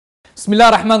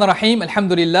Bismillahirrahmanirrahim.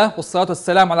 Alhamdulillah. Wassalatu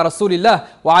wassalamu ala Rasulillah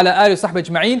wa ala alihi wa sahbihi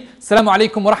ajma'in. Assalamu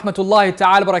alaikum wa rahmatullahi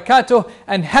ta'ala wa barakatuh.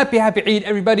 And happy Eid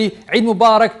everybody. Eid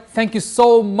Mubarak. Thank you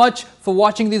so much for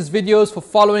watching these videos, for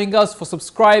following us, for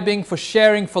subscribing, for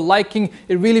sharing, for liking.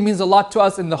 It really means a lot to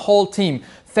us and the whole team.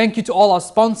 Thank you to all our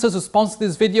sponsors who sponsor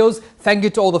these videos. Thank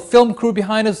you to all the film crew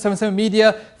behind us, 77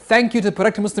 Media. Thank you to the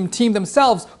Bereketli Muslim team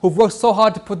themselves who've worked so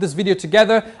hard to put this video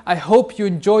together. I hope you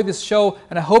enjoy this show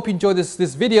and I hope you enjoy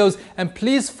these videos. And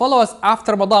please follow us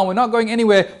after Ramadan. We're not going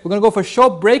anywhere. We're going to go for a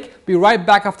short break. Be right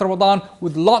back after Ramadan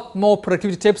with a lot more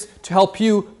productivity tips to help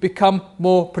you become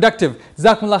more productive.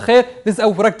 Jazakumullah khair. This is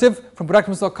Abu Productive from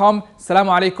productiveness.com.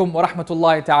 Assalamu alaikum wa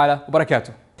rahmatullahi ta'ala wa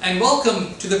barakatuh. And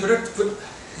welcome to the Productive.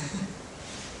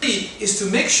 Is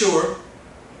to make sure.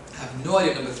 I have no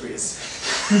idea what number 3 is.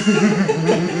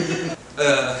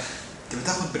 تبي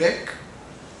تاخذ break?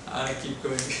 I keep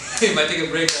going. If I take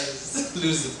a break, I just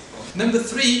lose it. Number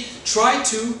 3, try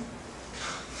to.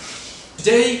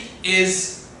 Today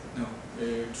is no.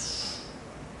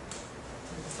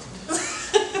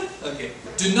 Okay.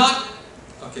 Do not.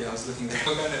 Okay, I was looking there.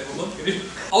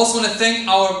 Also want to thank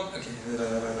our. Okay.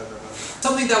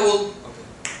 Something that will. Okay.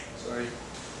 Sorry.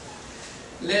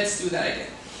 Let's do that again.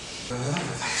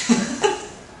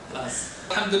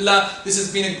 Alhamdulillah, this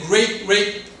has been a great